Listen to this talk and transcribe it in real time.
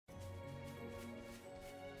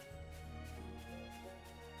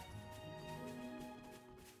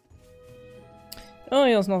Ah,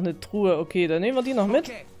 hier ist noch eine Truhe. Okay, dann nehmen wir die noch mit.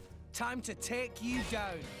 Okay, time to take you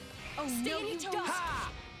down. Oh, no, you don't. Ha!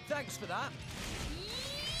 Thanks for that.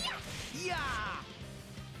 Yeah!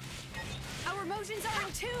 Our motions are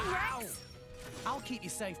in tune, Ow! Rex. I'll keep you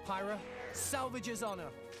safe, Pyra. Salvage's honor.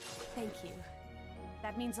 Thank you.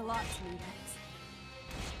 That means a lot to me, Rex.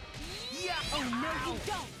 Yeah! Oh, no, you Ow!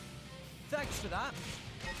 don't. Thanks for that.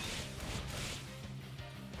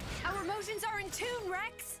 Our motions are in tune,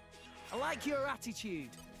 Rex. I like your attitude.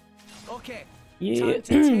 Okay.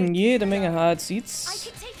 Jede Menge I Haarziehts.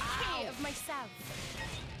 can take care of myself.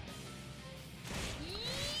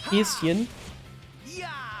 Häschen. Yeah!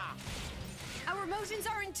 Our motions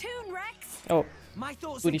are in tune, Rex. Oh, My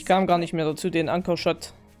thoughts gut, ich kam gar nicht mehr dazu, den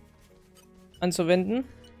Ankershot anzuwenden.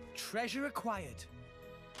 Treasure acquired.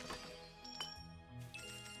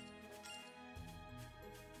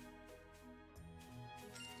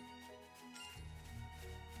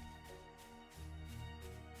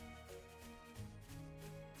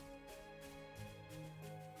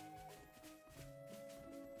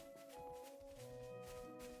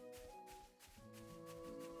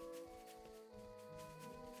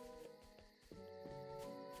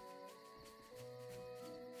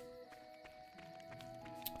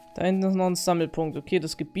 Da hinten ist noch ein Sammelpunkt. Okay,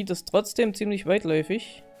 das Gebiet ist trotzdem ziemlich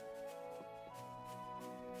weitläufig.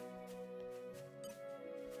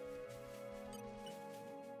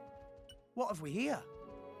 What have we here?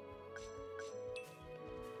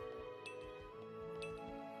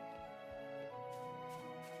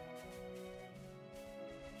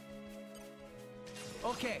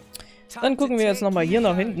 Okay. Dann gucken wir jetzt nochmal hier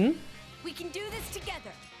nach hinten. We can do this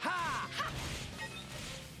together. Ha!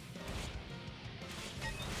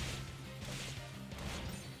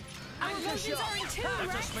 Our motions are in tune,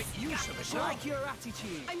 Rex. I like your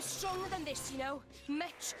attitude. I'm stronger than this, you know.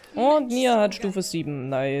 Much. Und much Nia hat stronger. Stufe 7.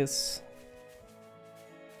 Nice.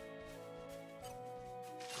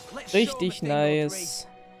 Let's show 'em Richtig a thing or three. nice.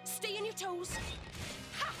 Stay on your toes.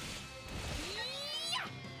 Ha! Yeah!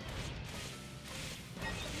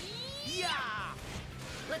 Yeah!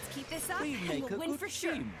 Let's keep this up We and make we'll a win good for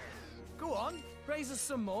sure. team. Go on, raise us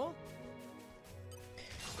some more.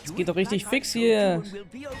 Es geht doch richtig fix hier. We'll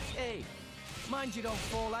be okay. Mind you don't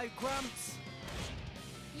fall out, Gramps.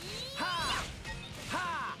 Ha!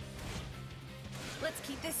 Ha! Let's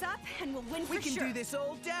keep this up and we'll win We for can sure. do this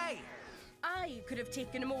all day. I could have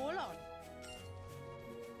taken them all on.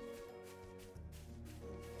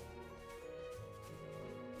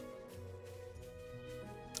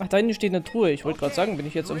 Ach, da hinten steht eine Truhe. Ich wollte gerade sagen, bin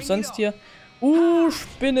ich jetzt umsonst hier?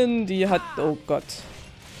 Spinnen, die hat... Oh Gott.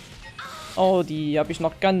 Oh, die habe ich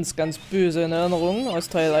noch ganz, ganz böse in Erinnerung aus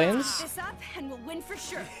Teil 1. This up and we'll win for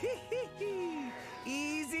sure.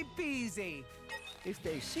 Easy peasy. If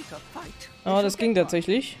they seek a fight, Aber das ging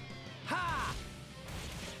tatsächlich. Ha!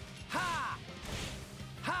 Ha!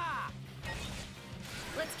 Ha!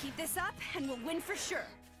 Let's keep this up and we'll win for sure.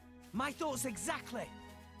 My thoughts exactly.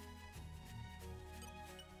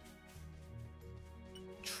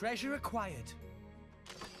 Treasure acquired.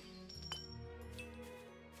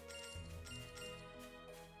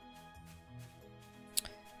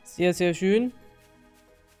 Sehr, sehr schön.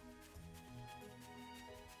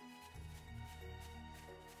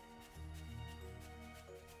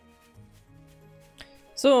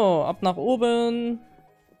 So, ab nach oben.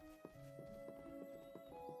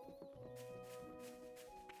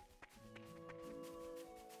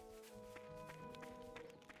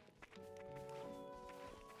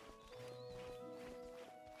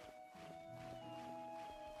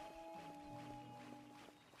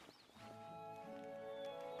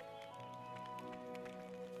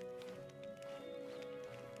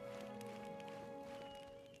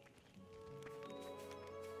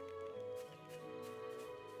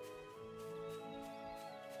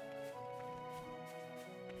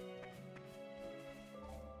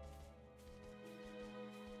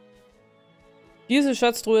 Diese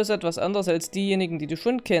Schatztruhe ist etwas anders als diejenigen, die du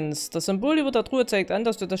schon kennst. Das Symbol über der Truhe zeigt an,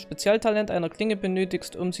 dass du das Spezialtalent einer Klinge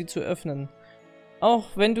benötigst, um sie zu öffnen. Auch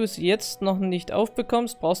wenn du sie jetzt noch nicht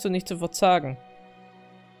aufbekommst, brauchst du nicht zu verzagen.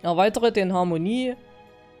 Erweitere den Harmonie...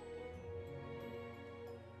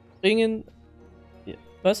 Ringen...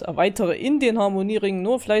 Was? Erweitere in den Harmonieringen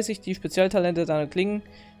nur fleißig die Spezialtalente deiner Klingen.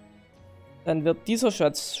 Dann wird dieser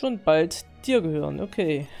Schatz schon bald dir gehören.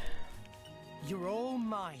 Okay. You're all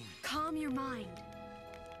mine. Calm your mind.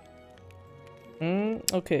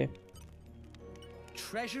 Okay.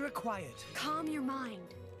 Treasure acquired. Calm your mind.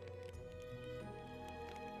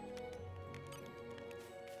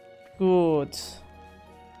 Gut.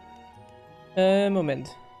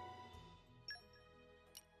 Moment.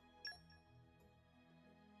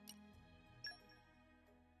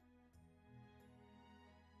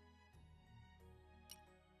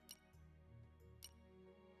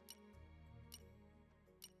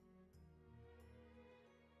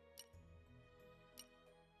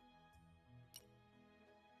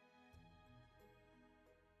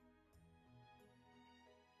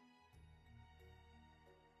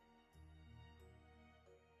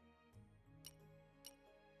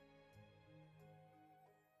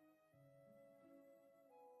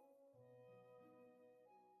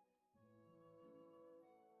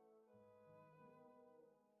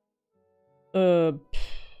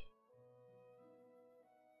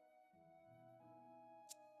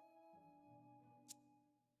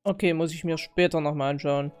 Okay, muss ich mir später nochmal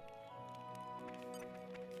anschauen.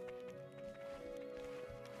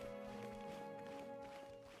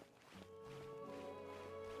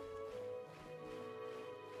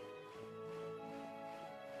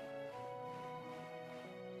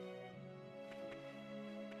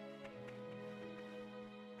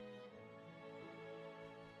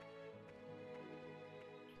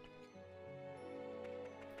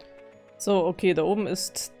 So, okay, da oben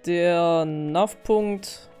ist der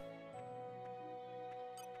Nav-Punkt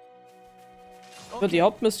für die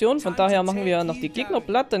Hauptmission. Von daher machen wir noch die Gegner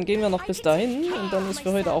platt, dann gehen wir noch bis dahin und dann ist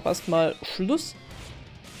für heute auch erstmal Schluss.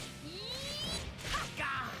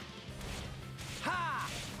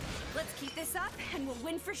 Let's keep this up and we'll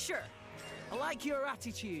win for sure. I like your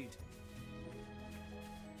attitude.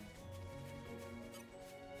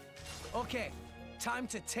 Okay, time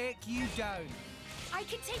to take you down. I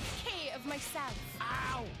can take care of myself.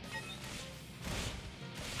 Ow!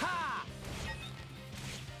 Ha!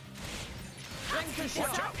 Let's keep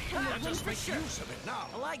this up and we'll win for sure. Use of it now.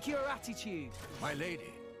 I like your attitude. My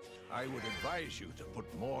lady, I would advise you to put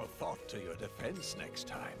more thought to your defense next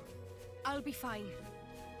time. I'll be fine.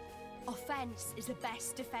 Offense is the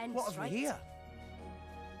best defense, What have right? we here?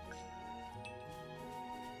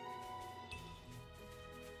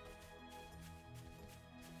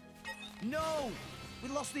 No! We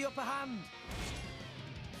lost the upper hand.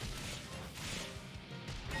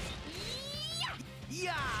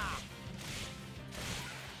 Yeah!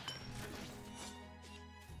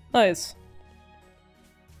 Nice.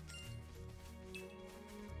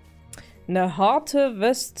 Eine harte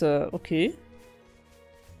Weste, okay.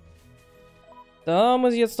 Da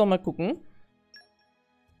muss ich jetzt noch mal gucken.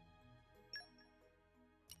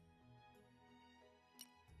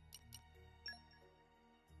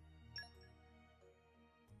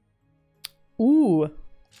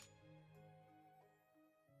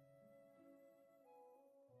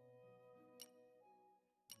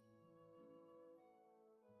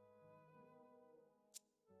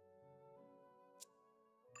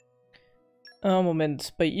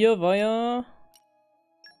 Moment. Bei ihr war ja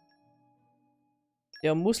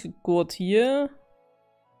der Muskelgurt hier.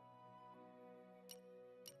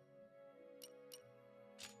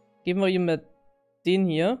 Geben wir ihm mit den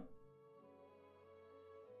hier.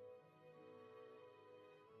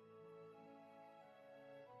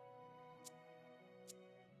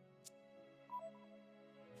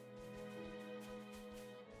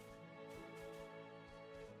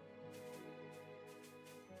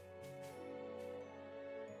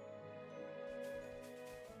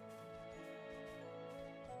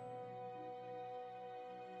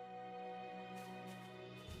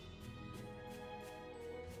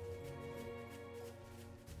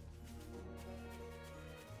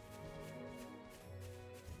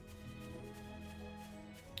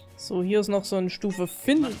 So, hier ist noch so ein Stufe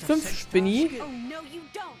 5 Spinny. Oh no, you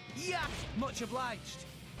don't. Yeah! Much obliged.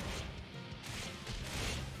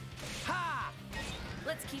 Ha!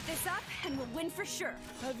 Let's keep this up and we'll win for sure.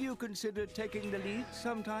 Have you considered taking the lead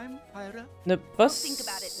sometime, Pyra? Ne, was? Think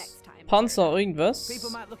about it next time. Panzer, irgendwas?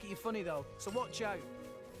 People might look at you funny though, so watch out.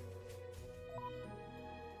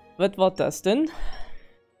 Was war das denn?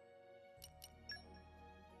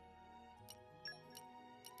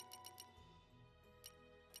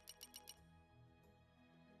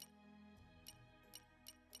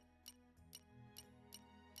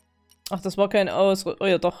 Ach, das war kein Oh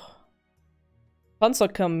ja, doch.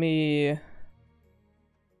 Panzerkamee.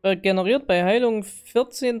 Generiert bei Heilung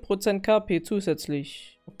 14% KP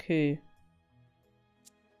zusätzlich. Okay.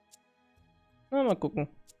 Na, mal gucken.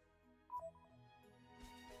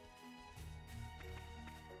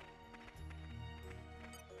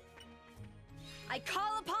 I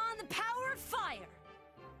call upon the power of fire.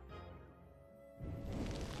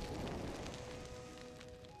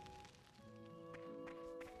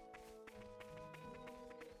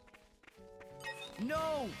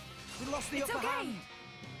 No! We lost the It's upper okay. hand.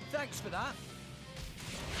 Thanks for that.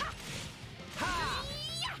 Ha!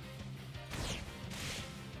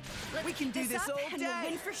 Let's We can keep do this up all and we'll day.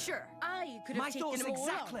 win for sure. I could My have taken thoughts him all along.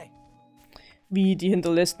 exactly. Wie, die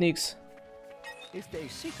hinterlässt nichts. If they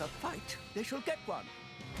seek a fight, they shall get one.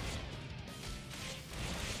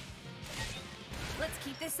 Let's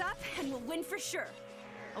keep this up and we'll win for sure.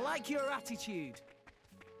 I like your attitude.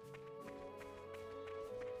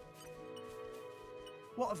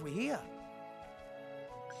 What have we here?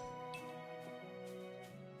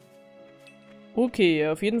 Okay,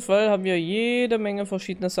 auf jeden Fall haben wir jede Menge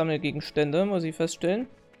verschiedene Sammelgegenstände, muss ich feststellen.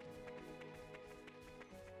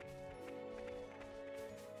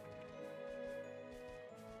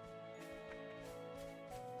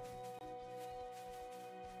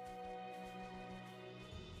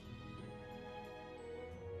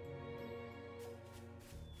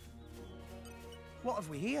 What have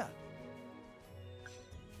we here?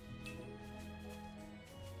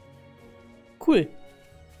 Cool. If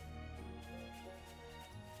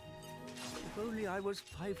only I was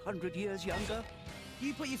 500 years younger.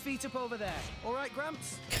 You put your feet up over there. All right,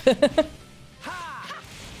 Gramps? Ha!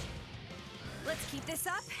 Let's keep this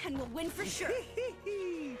up and we'll win for sure.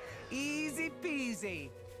 Easy peasy.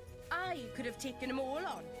 I could have taken them all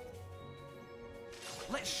on.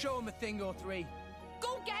 Let's show him a thing or three.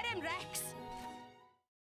 Go get him, Rex!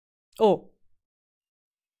 Oh.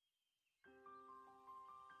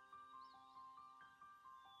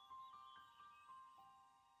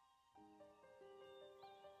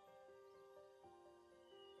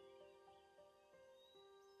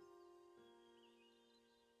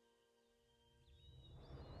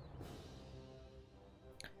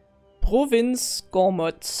 Provinz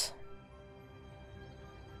Gormott.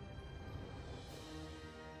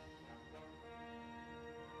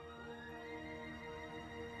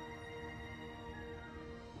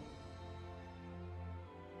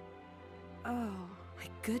 Oh, my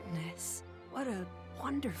goodness. What a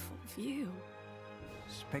wonderful view.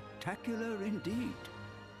 Spectacular indeed.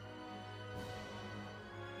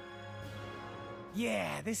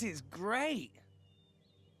 Yeah, this is great.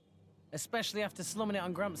 Especially after slumming it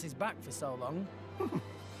on Gramps' back for so long.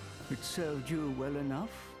 It served you well enough.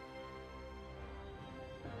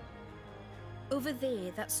 Over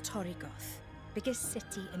there, that's Torrigoth, biggest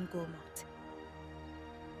city in Gormott.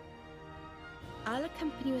 I'll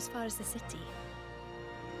accompany you as far as the city.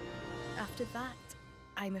 After that,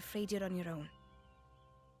 I'm afraid you're on your own.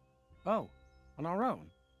 Oh, on our own?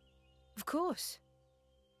 Of course.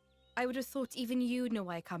 I would have thought even you know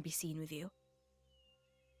why I can't be seen with you.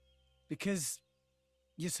 Because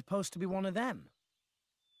you're supposed to be one of them.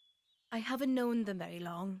 I haven't known them very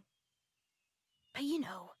long. But you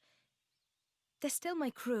know, they're still my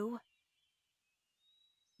crew.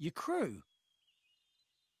 Your crew?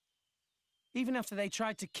 Even after they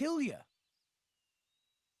tried to kill you?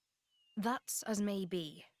 That's as may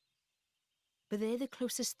be. But they're the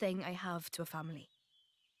closest thing I have to a family.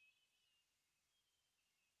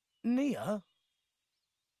 Nia?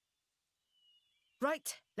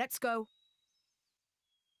 Right, let's go.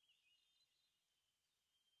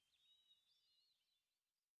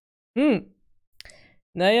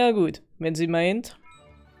 Naja, gut, wenn sie meint.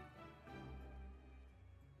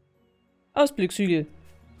 Ausblickshügel.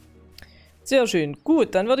 Sehr schön.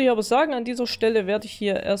 Gut, dann würde ich aber sagen, an dieser Stelle werde ich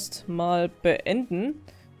hier erstmal beenden.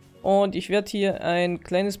 Und ich werde hier ein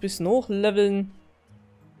kleines bisschen hochleveln.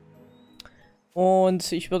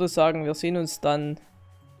 Und ich würde sagen, wir sehen uns dann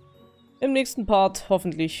im nächsten Part,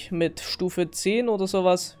 hoffentlich mit Stufe 10 oder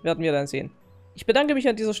sowas, werden wir dann sehen. Ich bedanke mich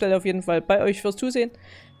an dieser Stelle auf jeden Fall bei euch fürs Zusehen.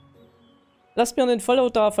 Lasst mir einen Follow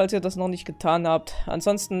da, falls ihr das noch nicht getan habt.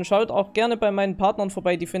 Ansonsten schaut auch gerne bei meinen Partnern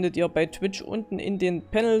vorbei, die findet ihr bei Twitch unten in den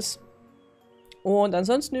Panels. Und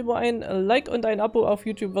ansonsten über ein Like und ein Abo auf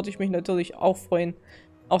YouTube würde ich mich natürlich auch freuen.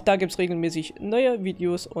 Auch da gibt es regelmäßig neue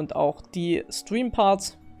Videos und auch die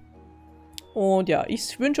Stream-Parts. Und ja,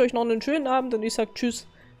 ich wünsche euch noch einen schönen Abend und ich sage Tschüss,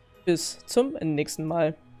 bis zum nächsten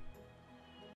Mal.